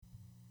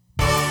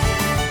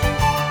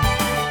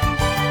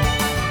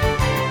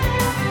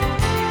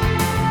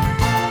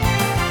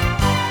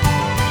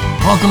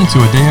Welcome to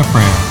a day of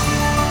prayer.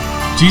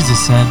 Jesus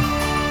said,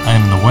 I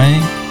am the way,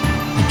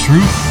 the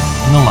truth,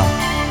 and the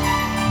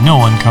life. No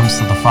one comes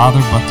to the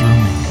Father but through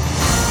me.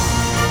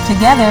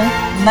 Together,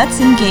 let's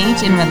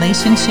engage in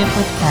relationship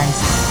with Christ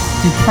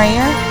through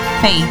prayer,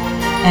 faith,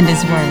 and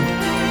His Word.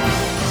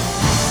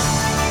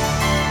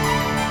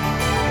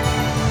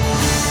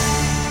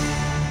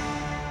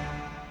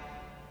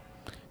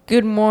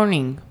 Good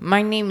morning.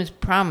 My name is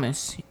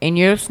Promise, and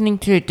you're listening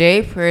to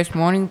Today Prayer's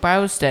Morning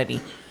Bible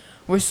Study.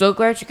 We're so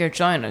glad you could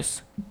join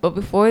us. But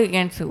before we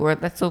get into the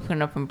Word, let's open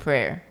up in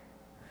prayer.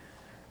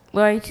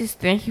 Lord, I just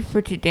thank you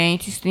for today. I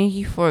just thank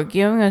you for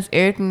giving us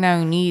everything that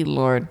we need,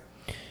 Lord.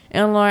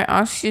 And Lord, I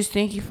also just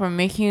thank you for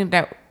making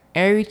that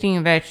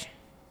everything's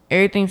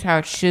how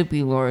it should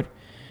be, Lord.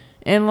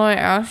 And Lord,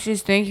 I also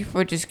just thank you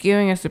for just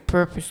giving us a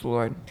purpose,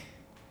 Lord.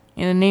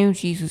 In the name of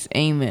Jesus,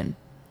 amen.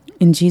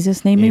 In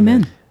Jesus' name,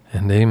 amen.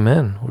 And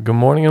amen. Well, good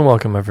morning and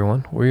welcome,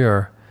 everyone. We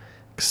are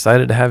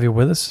excited to have you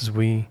with us as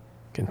we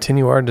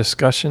continue our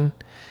discussion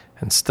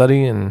and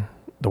study in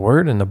the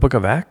Word in the book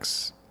of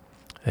Acts.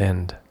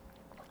 And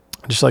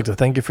I'd just like to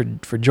thank you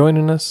for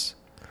joining us,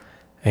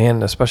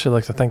 and especially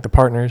like to thank the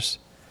partners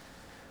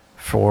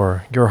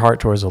for your heart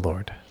towards the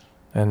Lord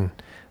and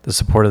the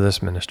support of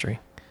this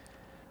ministry.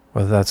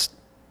 Whether that's,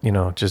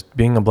 just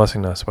being a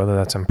blessing to us, whether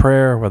that's in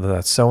prayer, whether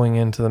that's sowing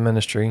into the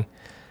ministry,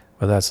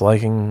 whether that's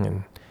liking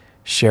and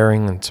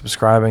sharing and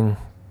subscribing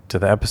to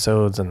the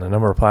episodes and the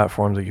number of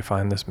platforms that you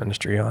find this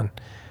ministry on.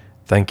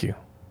 Thank you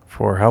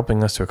for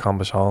helping us to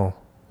accomplish all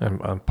and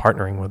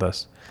partnering with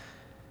us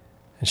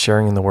and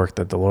sharing in the work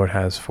that the Lord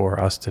has for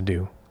us to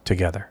do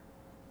together.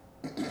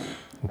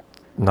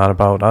 Not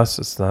about us.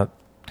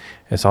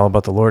 It's all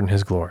about the Lord and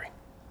His glory.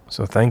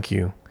 So thank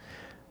you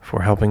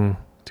for helping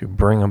to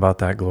bring about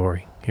that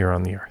glory here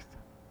on the earth.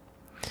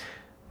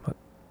 But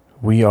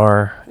we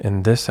are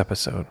in this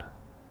episode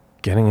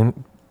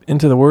getting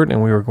into the Word,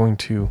 and we are going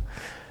to,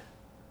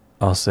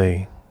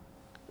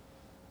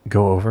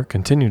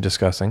 continue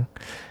discussing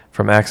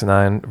from Acts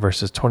 9,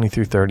 verses 20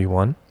 through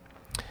 31.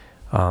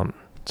 So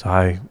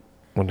I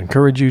would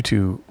encourage you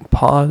to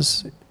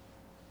pause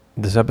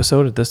this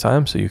episode at this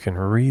time so you can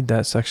read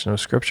that section of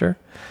Scripture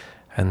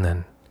and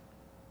then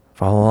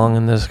follow along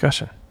in the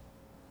discussion.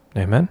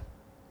 Amen?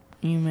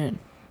 Amen.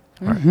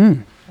 Mm-hmm. All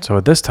right. So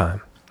at this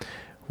time,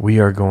 we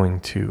are going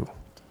to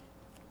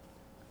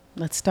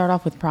Let's start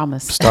off with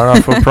promise.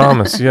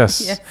 Yes.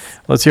 Yes.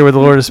 Let's hear what the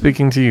Lord is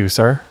speaking to you,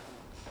 sir.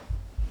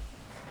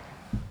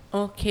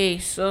 Okay,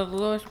 so the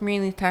Lord's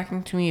mainly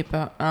talking to me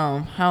about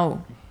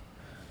how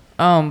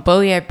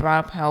Bowie had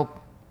brought up how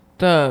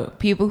the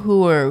people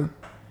who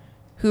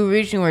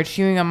originally were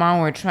cheering him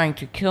on were trying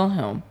to kill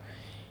him.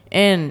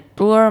 And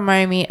the Lord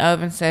reminded me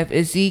of and said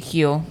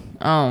Ezekiel.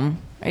 I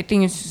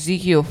think it's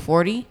Ezekiel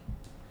 40.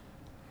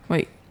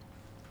 Wait.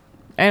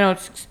 I know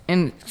it's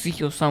in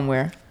Ezekiel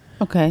somewhere.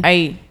 Okay.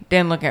 I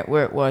didn't look at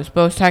where it was,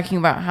 but I was talking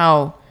about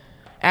how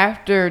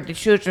after the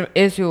children of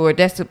Israel were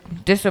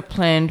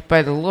disciplined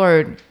by the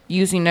Lord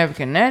using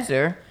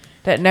Nebuchadnezzar,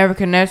 that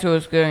Nebuchadnezzar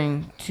was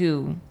going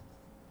to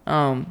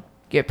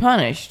get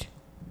punished.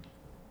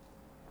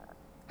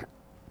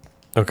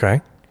 Okay.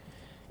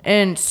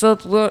 And so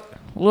the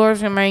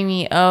Lord's reminding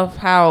me of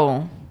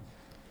how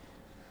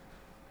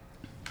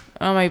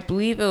I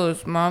believe it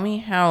was Mommy,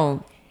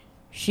 how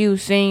she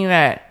was saying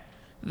that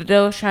the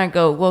devil's trying to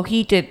go, well,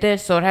 he did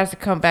this, so it has to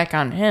come back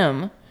on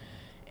him.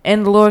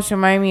 And the Lord's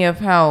reminding me of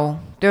how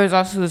there was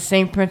also the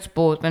same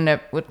principle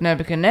with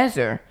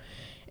Nebuchadnezzar.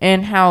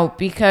 And how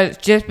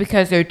just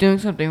because they're doing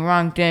something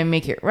wrong didn't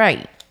make it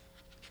right.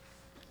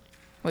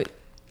 Wait,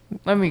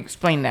 let me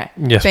explain that.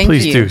 Yes, Thank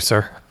please you. do,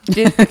 sir.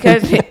 Just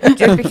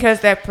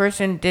because that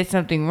person did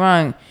something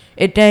wrong,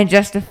 it didn't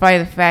justify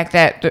the fact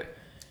that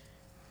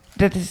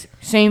the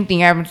same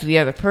thing happened to the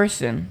other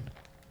person.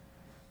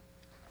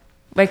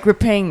 Like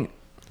repaying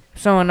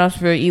someone else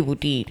for an evil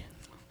deed.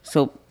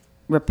 So,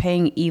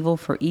 repaying evil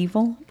for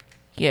evil?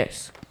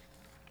 Yes.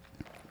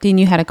 Dean,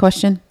 you had a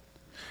question?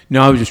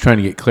 No, I was just trying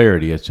to get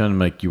clarity. It sounded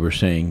like you were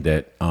saying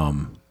that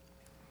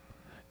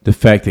the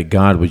fact that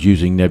God was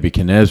using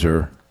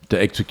Nebuchadnezzar to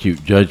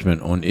execute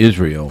judgment on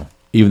Israel,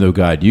 even though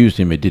God used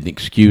him, it didn't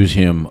excuse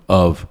him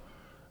of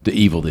the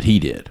evil that he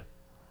did.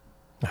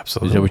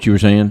 Absolutely. Is that what you were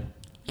saying?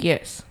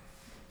 Yes.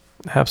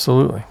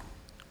 Absolutely.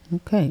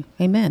 Okay.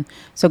 Amen.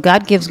 So,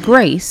 God gives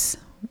grace,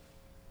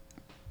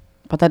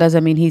 but that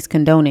doesn't mean He's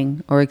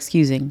condoning or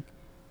excusing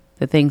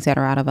the things that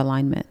are out of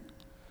alignment.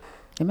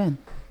 Amen.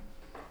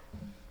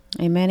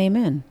 Amen.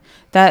 Amen.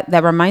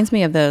 That reminds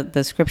me of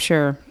the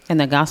scripture in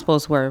the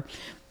Gospels where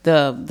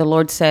the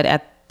Lord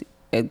said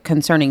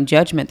concerning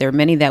judgment, there are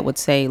many that would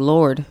say,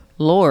 Lord,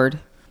 Lord,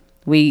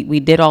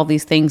 we did all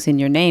these things in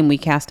your name. We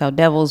cast out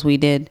devils. We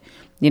did,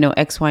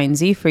 X, Y, and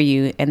Z for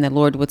you. And the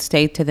Lord would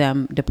say to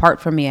them,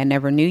 depart from me. I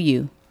never knew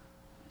you.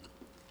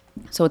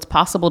 So it's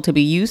possible to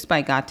be used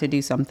by God to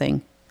do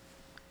something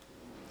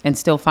and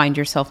still find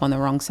yourself on the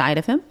wrong side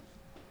of Him.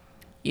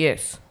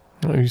 Yes.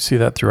 You see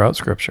that throughout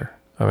Scripture.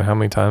 I mean, how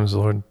many times the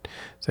Lord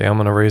say, I'm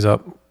going to raise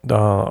up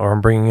or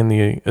I'm bringing in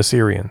the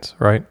Assyrians,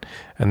 right?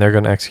 And they're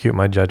going to execute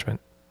my judgment.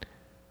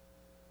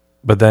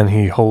 But then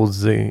he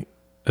holds the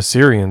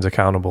Assyrians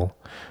accountable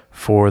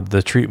for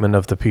the treatment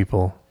of the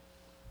people,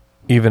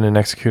 even in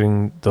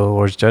executing the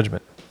Lord's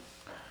judgment.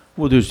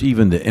 Well, there's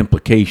even the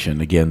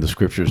implication. Again, the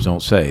scriptures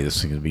don't say this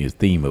is going to be a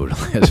theme over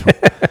the last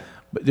one.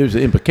 But there's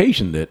the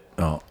implication that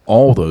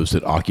all those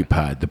that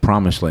occupied the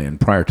promised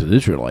land prior to the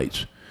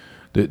Israelites,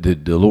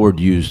 the Lord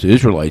used the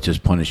Israelites as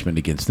punishment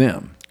against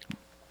them.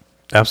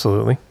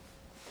 Absolutely.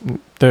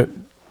 That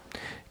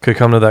could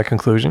come to that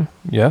conclusion,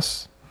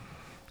 yes.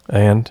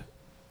 And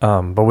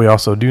but we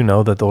also do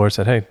know that the Lord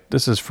said, hey,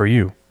 this is for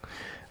you.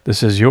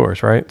 This is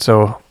yours, right?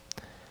 So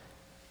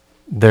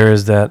there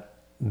is the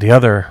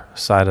other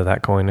side of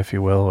that coin, if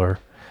you will, or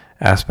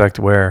aspect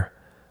where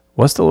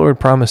what's the Lord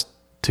promised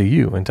to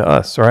you and to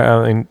us, right?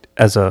 I mean,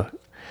 as a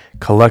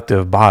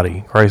collective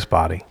body, Christ's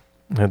body,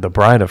 the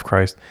bride of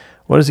Christ,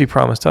 what has he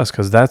promised us?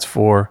 Because that's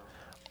for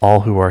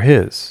all who are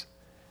his.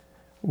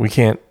 We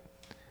can't,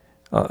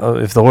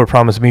 if the Lord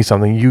promised me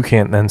something, you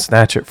can't then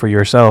snatch it for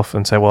yourself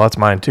and say, well, that's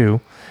mine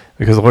too,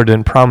 because the Lord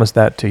didn't promise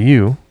that to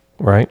you,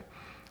 right?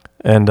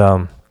 And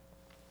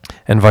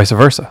vice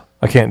versa.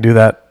 I can't do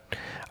that.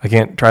 I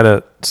can't try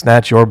to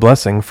snatch your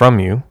blessing from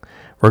you,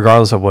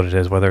 regardless of what it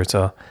is, whether it's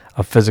a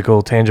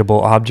physical, tangible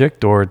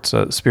object or it's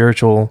a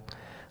spiritual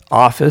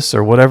office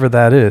or whatever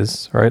that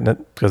is, right?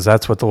 Because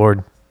that's what the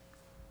Lord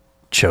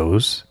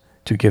chose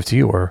to give to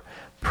you or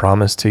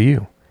promise to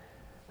you.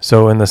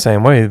 So in the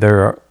same way,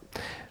 there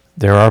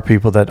are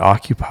people that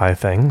occupy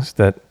things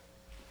that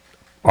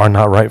are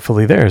not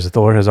rightfully theirs, that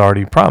the Lord has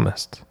already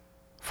promised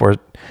for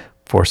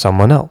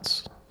someone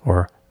else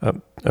or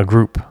a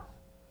group,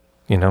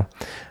 you know.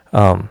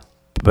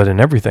 But in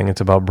everything,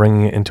 it's about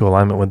bringing it into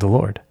alignment with the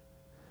Lord.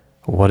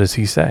 What does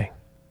he say?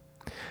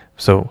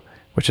 So,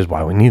 which is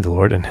why we need the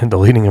Lord and the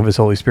leading of his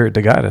Holy Spirit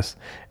to guide us.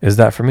 Is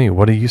that for me?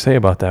 What do you say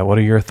about that? What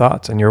are your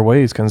thoughts and your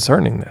ways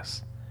concerning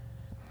this?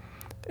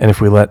 And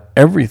if we let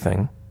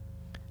everything,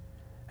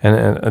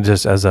 and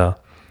just as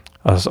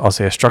I'll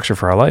say a structure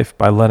for our life,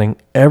 by letting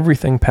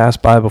everything pass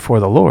by before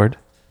the Lord,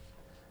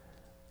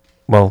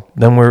 well,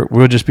 then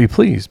we'll just be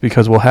pleased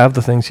because we'll have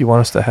the things he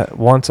wants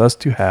us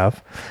to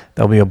have.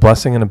 There'll be a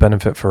blessing and a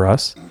benefit for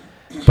us,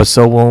 but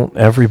so won't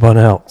everyone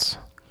else.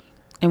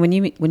 And when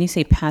you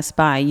say pass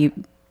by, you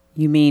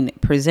mean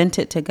present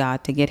it to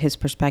God to get his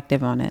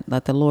perspective on it.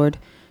 Let the Lord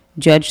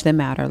judge the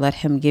matter. Let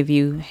him give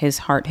you his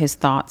heart, his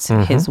thoughts,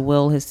 his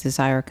will, his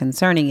desire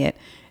concerning it.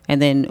 And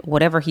then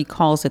whatever he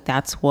calls it,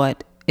 that's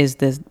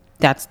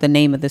the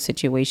name of the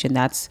situation.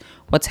 That's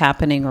what's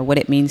happening or what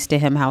it means to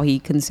him, how he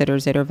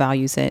considers it or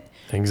values it.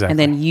 Exactly. And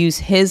then use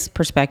his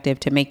perspective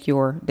to make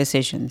your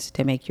decisions,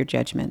 to make your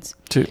judgments.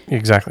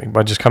 Exactly.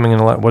 By just coming in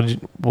a lot,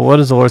 what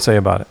does the Lord say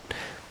about it?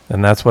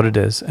 And that's what it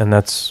is. And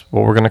that's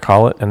what we're going to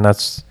call it. And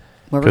that's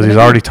because he's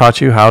already taught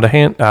you how to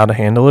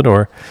handle it,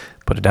 or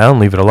put it down,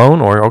 leave it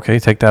alone, or okay,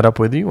 take that up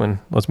with you and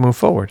let's move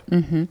forward.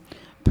 Mm-hmm.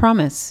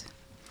 Promise.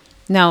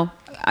 Now,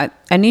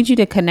 I need you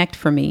to connect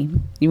for me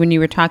when you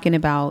were talking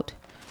about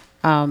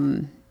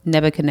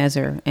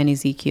Nebuchadnezzar and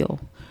Ezekiel.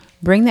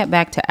 Bring that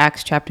back to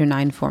Acts chapter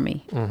 9 for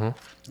me. Mm-hmm.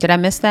 Did I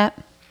miss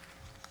that?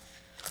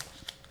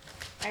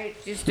 I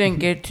just didn't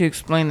get to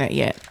explain that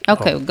yet.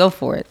 Okay, go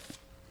for it.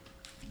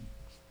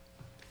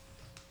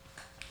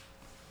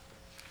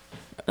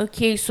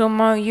 Okay, so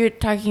Ma, you're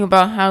talking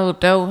about how the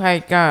devil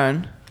had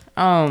gone.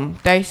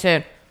 They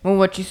said, well,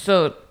 what you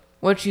sow,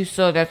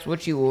 that's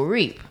what you will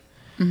reap.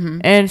 Mm-hmm.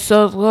 And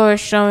so the Lord is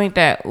showing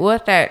that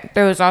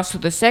there was also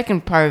the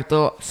second part of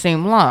the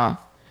same law.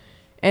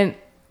 And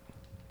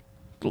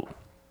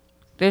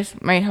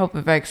this might help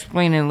if I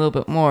explain it a little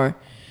bit more.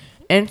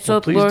 And so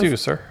please do,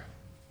 sir.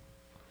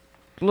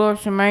 The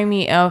Lord reminded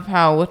me of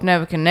how with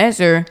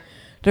Nebuchadnezzar,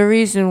 the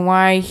reason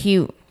why he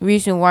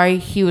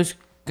was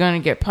going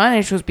to get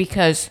punished was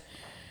because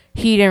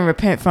he didn't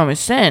repent from his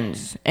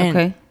sins.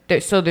 And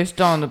so they're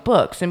still in the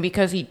books. And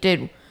because he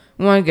did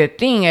one good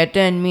thing, it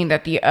didn't mean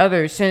that the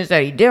other sins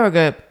that he did were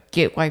going to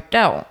get wiped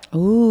out.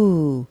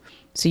 Ooh.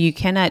 So you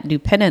cannot do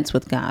penance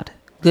with God.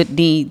 Good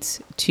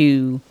deeds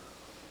to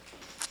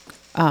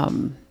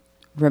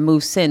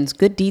remove sins.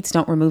 Good deeds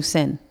don't remove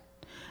sin.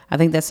 I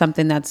think that's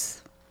something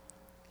that's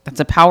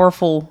a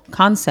powerful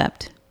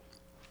concept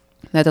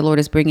that the Lord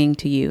is bringing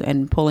to you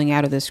and pulling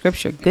out of the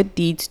scripture. Good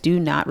deeds do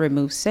not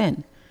remove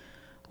sin.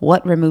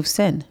 What removes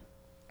sin?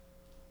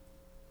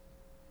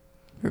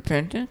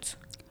 Repentance.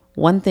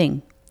 One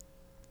thing.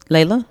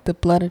 Layla? The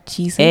blood of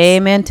Jesus.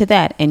 Amen to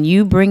that. And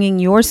you bringing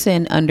your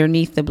sin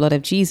underneath the blood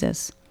of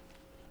Jesus.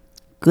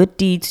 Good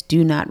deeds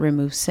do not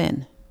remove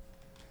sin.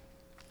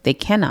 They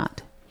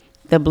cannot.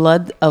 The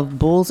blood of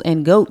bulls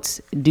and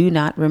goats do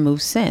not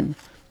remove sin.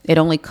 It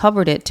only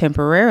covered it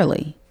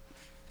temporarily.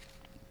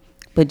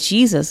 But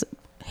Jesus,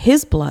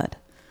 his blood,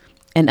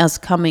 and us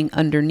coming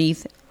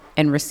underneath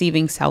and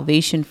receiving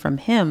salvation from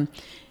him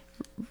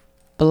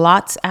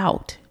blots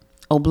out,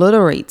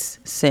 obliterates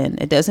sin.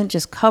 It doesn't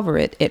just cover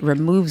it, it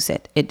removes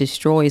it, it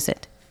destroys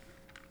it.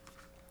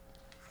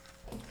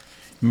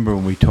 Remember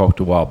when we talked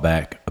a while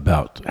back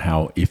about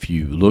how if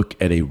you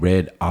look at a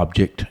red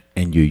object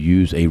and you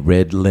use a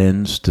red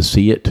lens to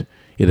see it,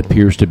 it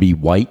appears to be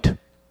white?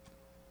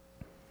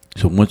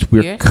 So once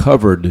we're Yes.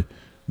 covered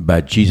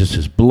by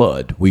Jesus'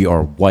 blood, we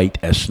are white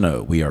as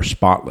snow. We are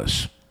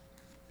spotless.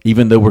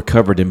 Even though we're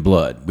covered in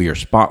blood, we are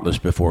spotless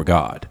before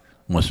God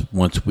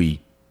once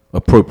we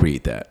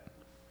appropriate that.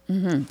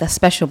 That's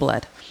special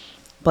blood.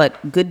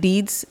 But good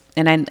deeds,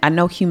 and I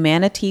know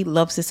humanity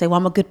loves to say, well,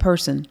 I'm a good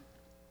person.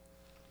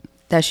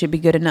 That should be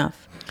good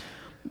enough.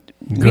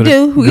 We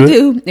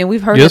do. And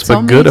we've heard Yes, it so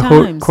but many good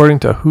times. according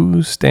to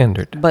whose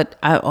standard? But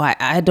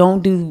I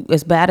don't do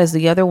as bad as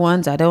the other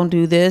ones. I don't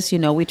do this.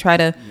 We try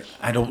to.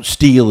 I don't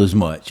steal as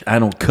much. I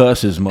don't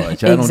cuss as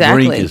much. I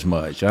Exactly. don't drink as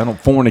much. I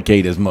don't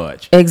fornicate as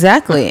much.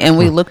 Exactly. And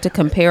we look to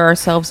compare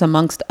ourselves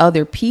amongst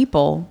other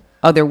people,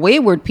 other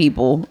wayward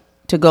people,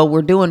 to go,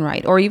 we're doing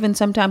right. Or even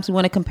sometimes we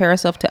want to compare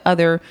ourselves to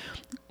other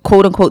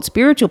quote unquote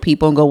spiritual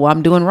people and go, well,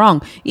 I'm doing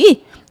wrong.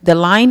 The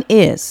line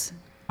is,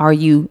 are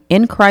you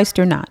in Christ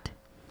or not?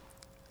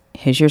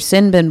 Has your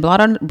sin been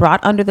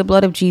brought under the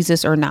blood of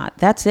Jesus or not?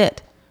 That's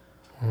it.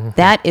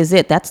 That is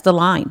it. That's the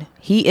line.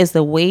 He is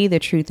the way, the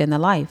truth, and the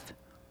life.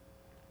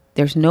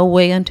 There's no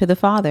way unto the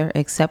Father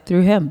except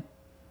through him.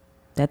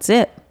 That's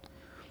it.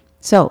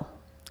 So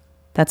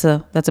that's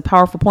a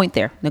powerful point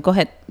there. Now go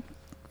ahead.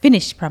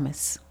 Finish,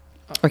 promise.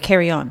 Or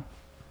carry on.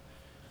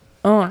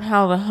 Oh, and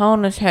how the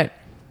Hellenist had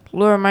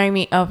reminded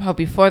me of how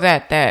before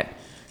that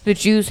the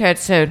Jews had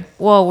said,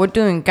 well, we're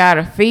doing God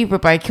a favor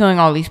by killing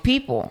all these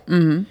people.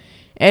 Mm-hmm.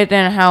 And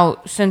then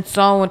how since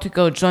Saul went to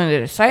go join the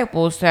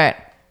disciples,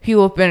 that he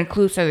will have been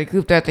included as a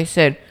group that they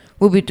said,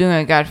 we'll be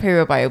doing God a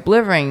favor by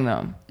obliterating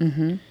them.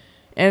 Mm-hmm.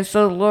 And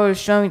so the Lord is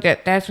showing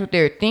that that's what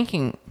they're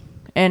thinking,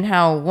 and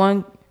how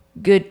one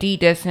good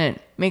deed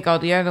doesn't make all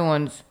the other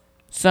ones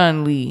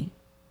suddenly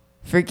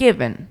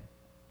forgiven.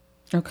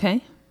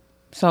 Okay.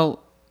 So,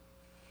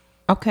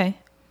 okay.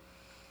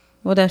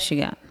 What else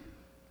you got?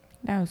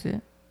 That was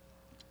it.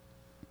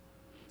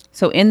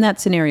 So in that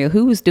scenario,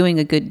 who was doing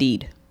a good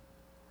deed?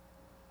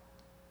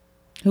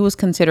 Who was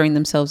considering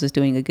themselves as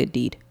doing a good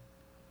deed?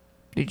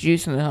 The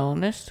Jews and the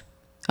Hellenists.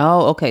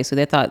 Oh, okay. So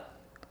they thought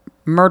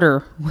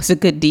murder was a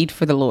good deed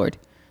for the Lord.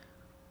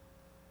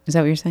 Is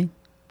that what you're saying?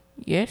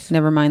 Yes.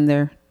 Never mind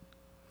the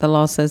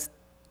law says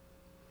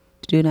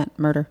do not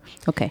murder.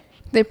 Okay.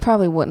 They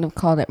probably wouldn't have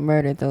called it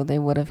murder, though. They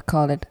would have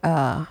called it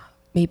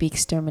maybe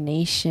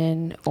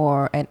extermination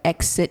or an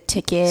exit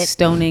ticket.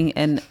 Stoning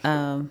and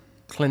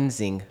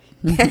Cleansing.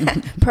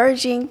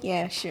 Purging.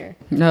 Yeah, sure.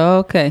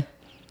 okay.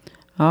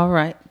 All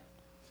right.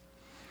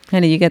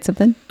 Henny, you got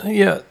something?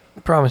 Yeah,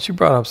 promise. You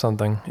brought up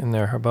something in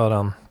there about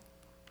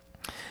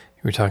you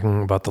were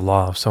talking about the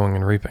law of sowing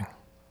and reaping.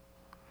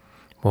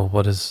 Well,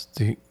 what is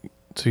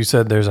so you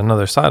said there's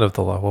another side of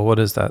the law. Well, what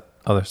is that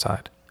other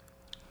side?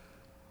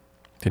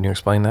 Can you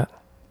explain that?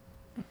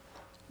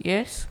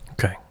 Yes.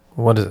 Okay.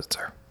 What is it,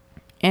 sir?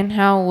 And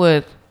how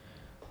with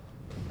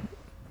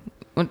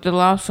the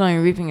law of sowing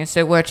and reaping, it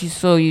said, what you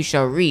sow, you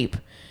shall reap.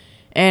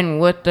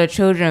 And with the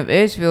children of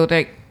Israel,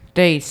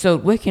 they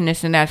sowed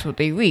wickedness, and that's what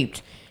they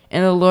reaped.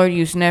 And the Lord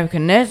used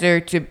Nebuchadnezzar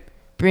to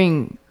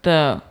bring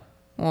the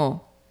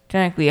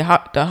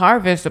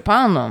harvest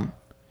upon them.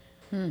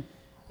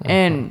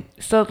 And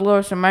so the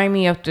Lord reminded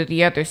me of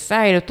the other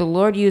side. If the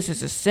Lord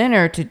uses a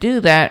sinner to do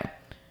that,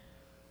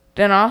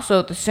 then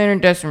also if the sinner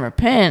doesn't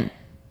repent,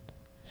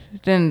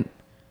 then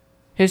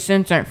his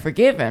sins aren't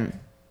forgiven.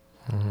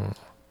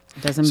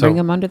 Doesn't So- bring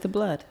him under the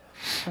blood.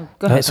 Oh,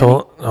 go ahead. Henny.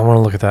 So I want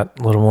to look at that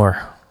a little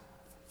more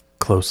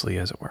closely,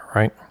 as it were,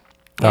 right?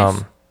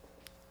 Yes.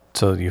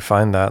 So you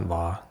find that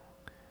law,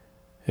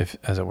 if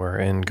as it were,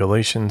 in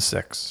Galatians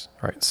 6,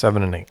 right,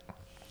 7 and 8.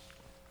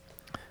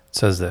 It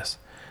says this: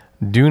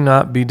 do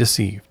not be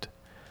deceived.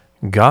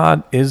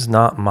 God is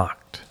not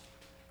mocked.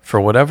 For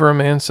whatever a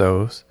man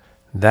sows,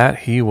 that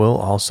he will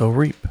also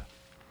reap.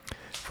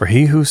 For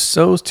he who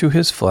sows to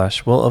his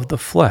flesh will of the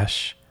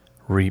flesh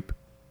reap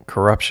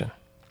corruption.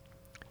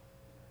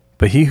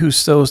 But he who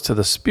sows to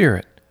the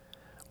Spirit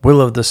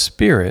will of the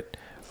Spirit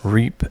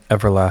reap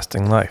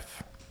everlasting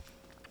life.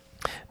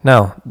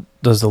 Now,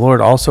 does the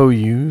Lord also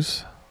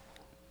use,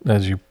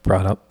 as you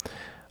brought up,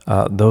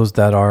 those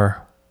that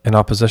are in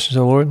opposition to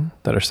the Lord,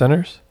 that are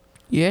sinners?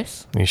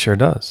 Yes. He sure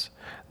does.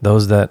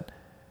 Those that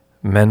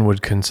men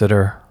would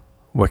consider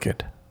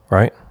wicked,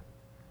 right?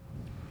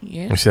 We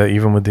Yes. see that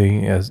even with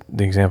the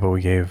example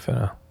we gave in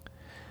a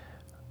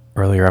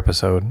earlier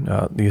episode,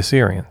 the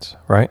Assyrians,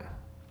 right?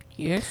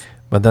 Yes.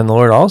 But then the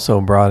Lord also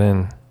brought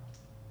in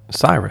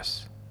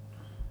Cyrus.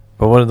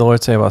 But what did the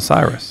Lord say about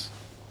Cyrus?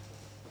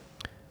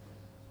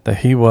 That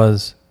he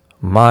was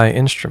my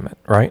instrument,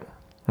 right?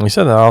 And he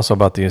said that also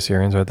about the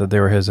Assyrians, right? That they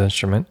were his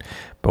instrument.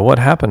 But what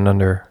happened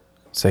under,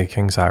 say,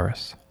 King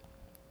Cyrus?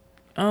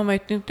 I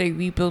think they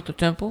rebuilt the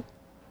temple.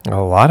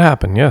 A lot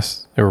happened,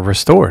 yes. They were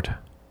restored.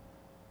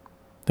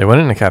 They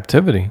went into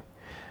captivity.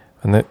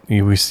 And that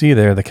we see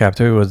there the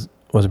captivity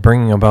was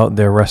bringing about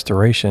their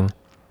restoration,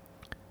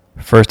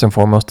 first and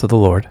foremost to the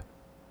Lord.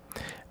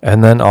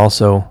 And then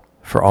also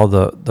for all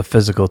the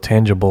physical,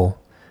 tangible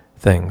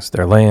things,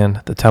 their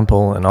land, the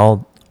temple, and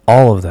all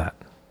of that,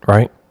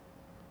 right?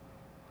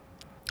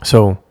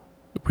 So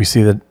we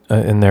see that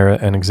in there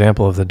an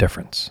example of the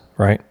difference,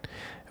 right?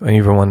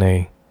 Even when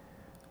a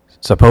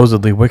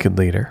supposedly wicked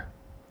leader,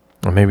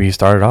 or maybe he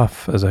started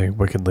off as a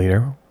wicked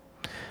leader,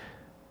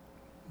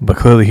 but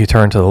clearly he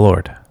turned to the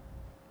Lord.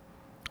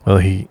 Well,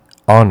 he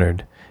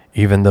honored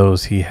even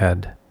those he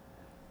had,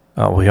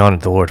 he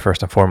honored the Lord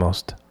first and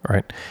foremost,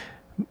 right?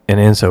 And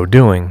in so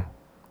doing,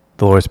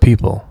 the Lord's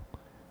people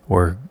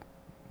were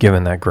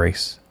given that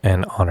grace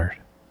and honored.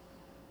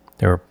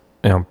 They were,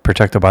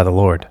 protected by the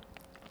Lord.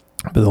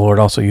 But the Lord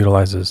also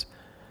utilizes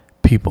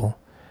people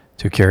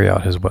to carry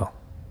out his will.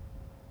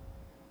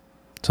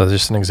 So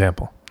just an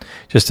example,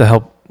 just to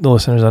help the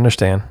listeners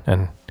understand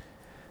and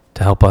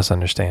to help us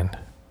understand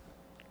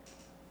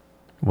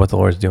what the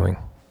Lord's doing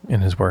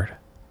in his word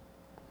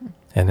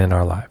and in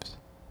our lives.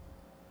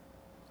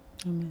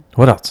 Amen.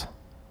 What else?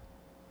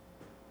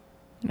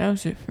 That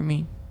was it for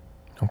me.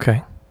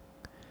 Okay.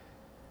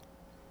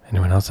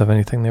 Anyone else have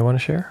anything they want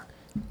to share?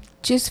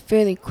 Just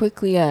fairly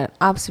quickly, an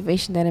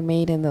observation that I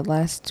made in the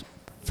last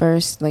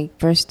verse, like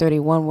verse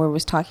 31, where it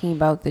was talking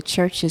about the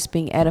churches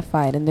being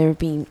edified and there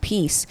being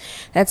peace.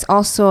 That's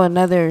also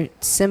another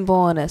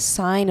symbol and a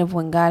sign of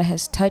when God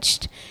has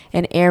touched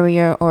an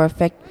area or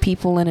affect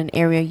people in an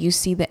area. You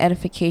see the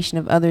edification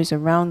of others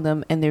around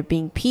them and there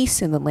being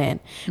peace in the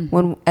land.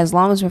 When, as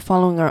long as we're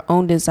following our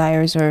own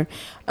desires or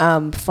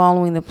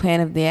following the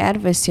plan of the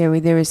adversary,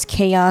 there is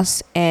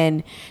chaos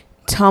and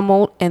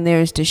tumult and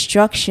there's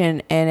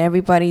destruction and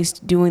everybody's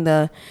doing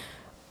the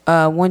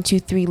 1, 2,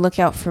 3 look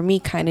out for me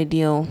kind of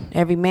deal,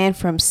 every man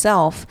for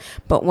himself.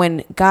 But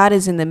when God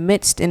is in the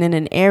midst and in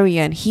an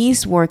area and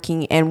he's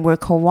working and we're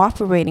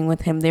cooperating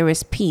with him, there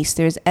is peace,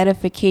 there's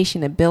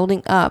edification, a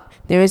building up,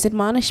 there is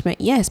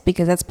admonishment, yes,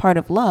 because that's part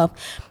of love,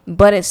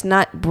 but it's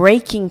not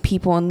breaking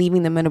people and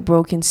leaving them in a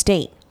broken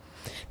state.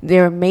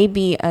 There may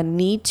be a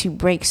need to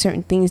break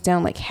certain things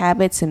down like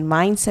habits and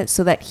mindsets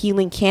so that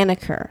healing can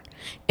occur.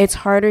 It's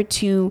harder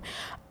to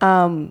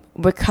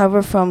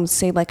recover from,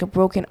 say, like a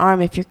broken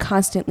arm if you're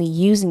constantly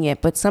using it,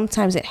 but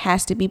sometimes it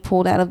has to be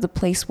pulled out of the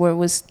place where it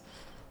was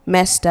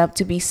messed up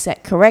to be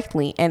set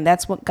correctly. And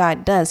that's what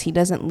God does. He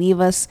doesn't leave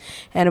us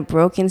in a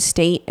broken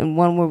state and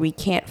one where we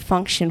can't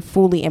function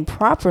fully and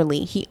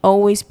properly. He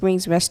always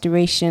brings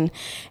restoration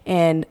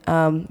and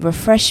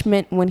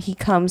refreshment when he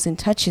comes and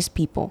touches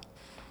people.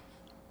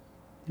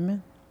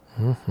 Amen.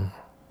 Mm-hmm.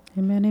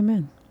 Amen.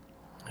 Amen.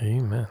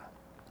 Amen.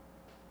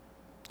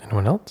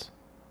 Anyone else?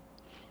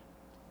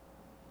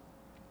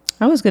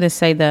 I was going to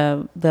say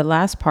the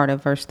last part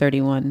of verse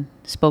 31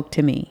 spoke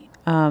to me.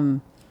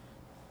 And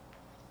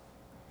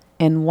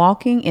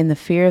walking in the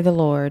fear of the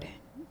Lord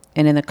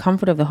and in the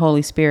comfort of the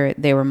Holy Spirit,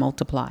 they were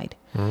multiplied.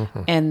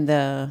 Mm-hmm.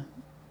 And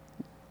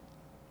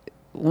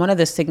one of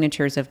the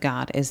signatures of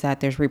God is that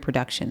there's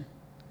reproduction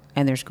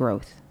and there's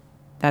growth.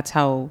 That's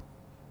how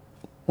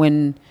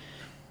he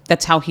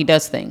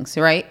does things,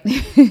 right?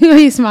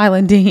 He's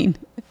smiling, Dean.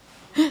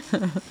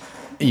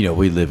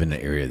 We live in an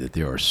area that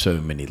there are so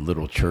many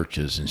little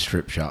churches and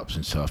strip shops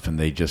and stuff, and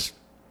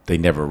they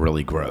never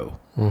really grow.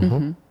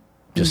 Mm-hmm.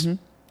 Just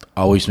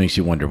always makes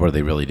you wonder, what are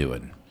they really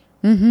doing?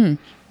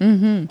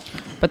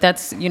 But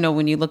that's,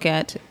 when you look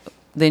at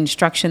the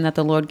instruction that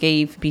the Lord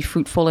gave, be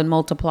fruitful and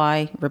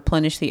multiply,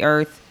 replenish the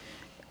earth,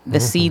 the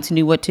seeds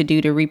knew what to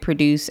do to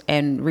reproduce,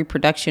 and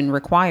reproduction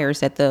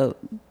requires that the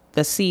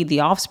seed, the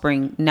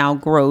offspring, now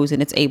grows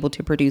and it's able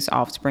to produce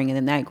offspring, and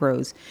then that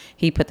grows.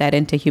 He put that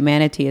into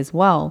humanity as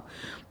well.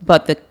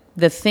 But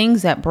the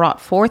things that brought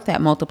forth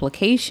that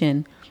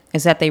multiplication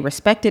is that they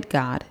respected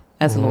God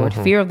as Lord.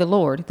 Fear of the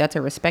Lord, that's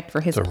a respect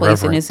for his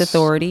place and his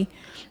authority,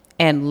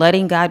 and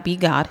letting God be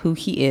God, who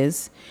he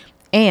is,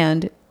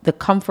 and the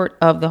comfort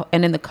of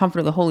in the comfort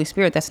of the Holy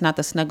Spirit. That's not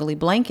the snuggly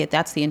blanket.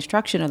 That's the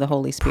instruction of the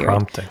Holy Spirit.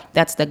 Prompting.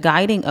 That's the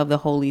guiding of the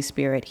Holy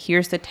Spirit.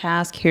 Here's the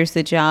task. Here's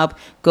the job.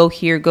 Go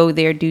here, go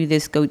there, do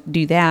this, go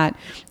do that.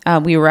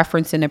 We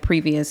referenced in a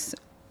previous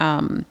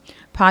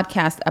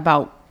podcast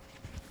about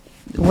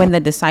when the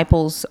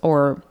disciples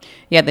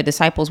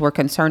were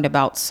concerned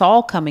about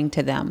Saul coming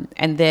to them,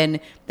 and then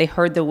they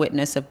heard the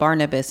witness of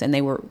Barnabas, and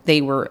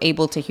they were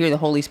able to hear the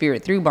Holy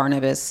Spirit through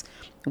Barnabas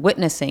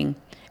witnessing,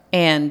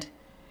 and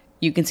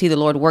you can see the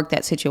Lord work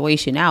that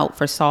situation out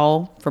for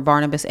Saul, for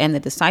Barnabas, and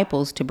the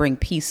disciples to bring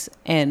peace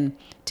and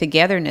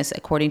togetherness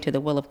according to the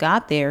will of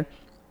God there.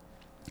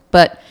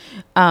 But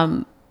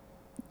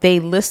they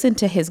listened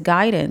to his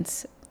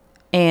guidance,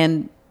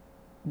 and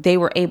they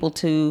were able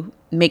to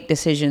make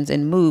decisions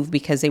and move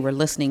because they were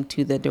listening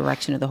to the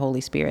direction of the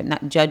Holy Spirit,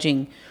 not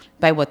judging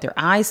by what their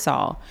eyes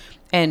saw.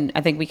 And I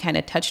think we kind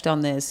of touched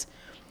on this.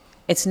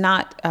 It's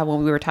not,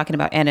 when we were talking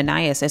about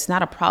Ananias, it's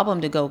not a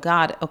problem to go,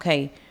 God,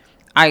 okay,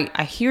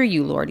 I hear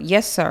you, Lord.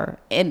 Yes, sir.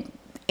 And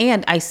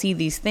I see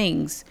these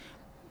things.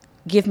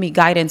 Give me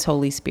guidance,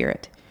 Holy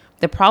Spirit.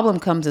 The problem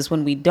comes is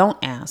when we don't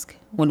ask,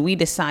 when we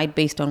decide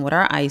based on what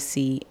our eyes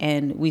see,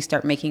 and we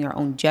start making our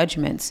own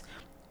judgments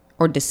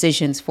or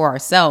decisions for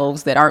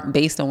ourselves that aren't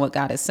based on what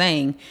God is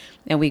saying,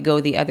 and we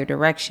go the other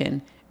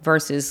direction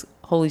versus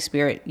Holy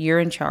Spirit, you're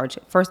in charge.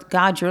 First,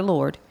 God, your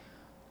Lord,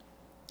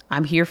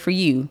 I'm here for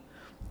you.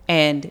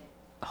 And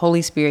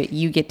Holy Spirit,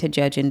 you get to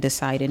judge and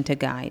decide and to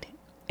guide.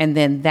 And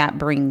then that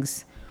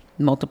brings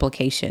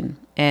multiplication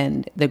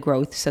and the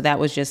growth. So that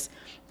was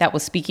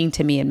speaking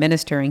to me and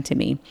ministering to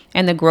me.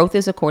 And the growth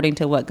is according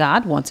to what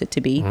God wants it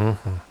to be.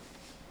 Mm-hmm.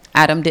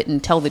 Adam didn't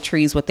tell the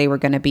trees what they were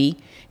going to be.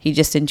 He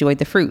just enjoyed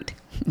the fruit.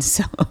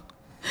 So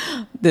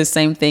the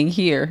same thing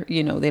here,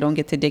 they don't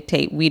get to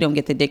dictate. We don't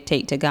get to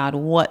dictate to God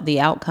what the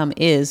outcome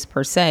is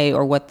per se,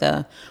 or what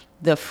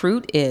the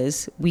fruit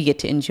is. We get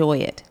to enjoy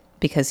it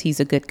because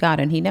he's a good God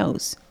and he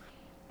knows.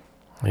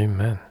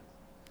 Amen.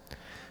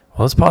 Well,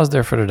 let's pause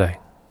there for today.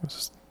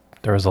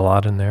 There was a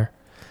lot in there.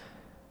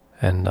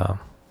 And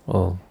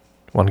we'll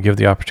want to give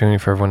the opportunity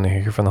for everyone to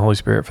hear from the Holy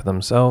Spirit for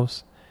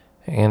themselves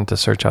and to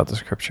search out the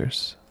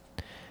scriptures.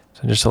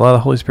 So just allow the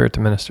Holy Spirit to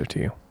minister to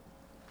you.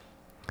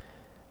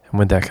 And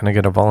with that, can I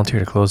get a volunteer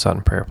to close out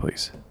in prayer,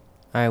 please?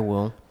 I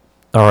will.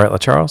 All right,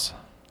 LaCharles.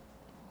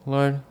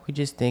 Lord, we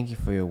just thank you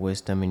for your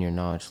wisdom and your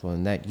knowledge, Lord,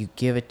 and that you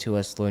give it to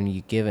us, Lord, and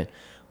you give it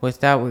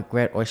without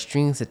regret or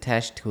strings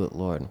attached to it,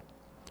 Lord.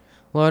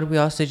 Lord, we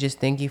also just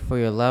thank you for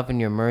your love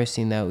and your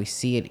mercy, and that we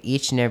see it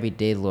each and every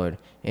day, Lord,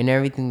 in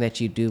everything that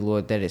you do,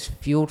 Lord, that is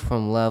fueled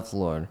from love,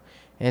 Lord,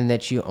 and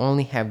that you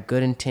only have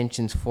good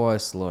intentions for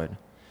us, Lord.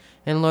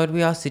 And Lord,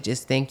 we also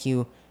just thank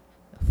you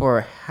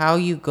for how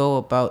you go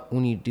about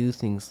when you do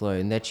things, Lord,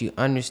 and that you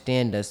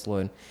understand us,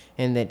 Lord,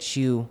 and that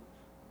you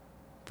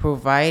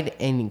provide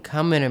and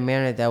come in a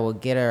manner that will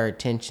get our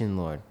attention,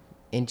 Lord.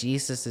 In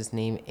Jesus'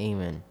 name,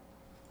 amen.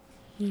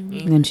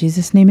 Amen. In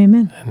Jesus' name,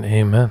 amen. And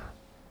amen.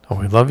 Oh,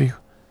 we love you.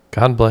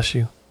 God bless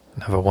you,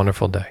 and have a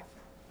wonderful day.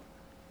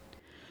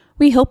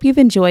 We hope you've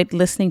enjoyed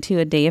listening to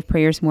a Day of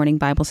Prayers morning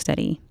Bible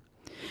study.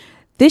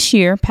 This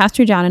year,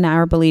 Pastor John and I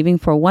are believing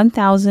for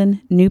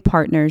 1,000 new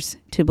partners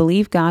to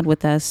believe God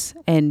with us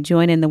and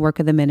join in the work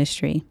of the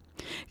ministry.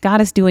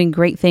 God is doing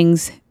great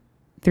things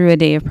through a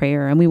day of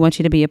prayer, and we want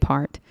you to be a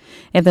part.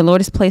 If the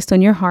Lord has placed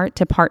on your heart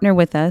to partner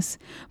with us,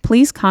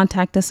 please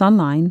contact us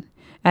online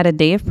at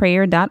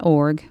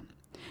adayofprayer.org.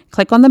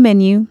 Click on the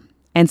menu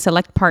and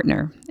select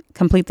partner.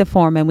 Complete the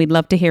form, and we'd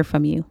love to hear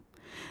from you.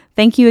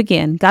 Thank you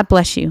again. God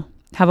bless you.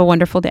 Have a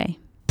wonderful day.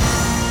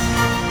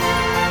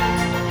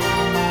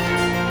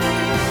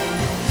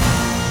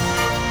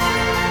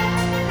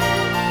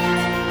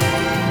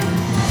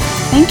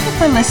 Thank you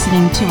for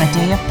listening to A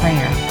Day of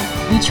Prayer.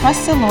 We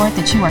trust the Lord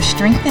that you are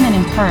strengthened and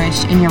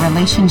encouraged in your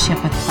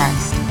relationship with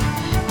Christ.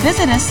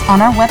 Visit us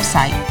on our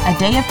website,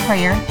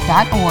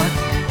 adayofprayer.org,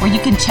 where you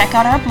can check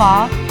out our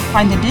blog,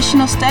 find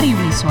additional study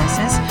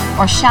resources,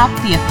 or shop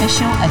the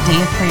official A Day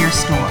of Prayer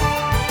store.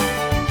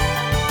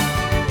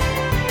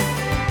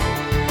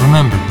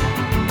 Remember,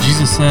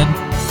 Jesus said,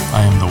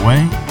 I am the way,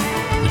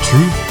 the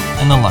truth,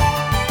 and the life.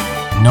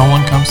 No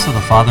one comes to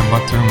the Father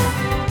but through me.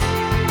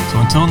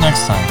 So until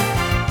next time,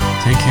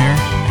 take care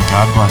and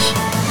God bless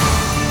you.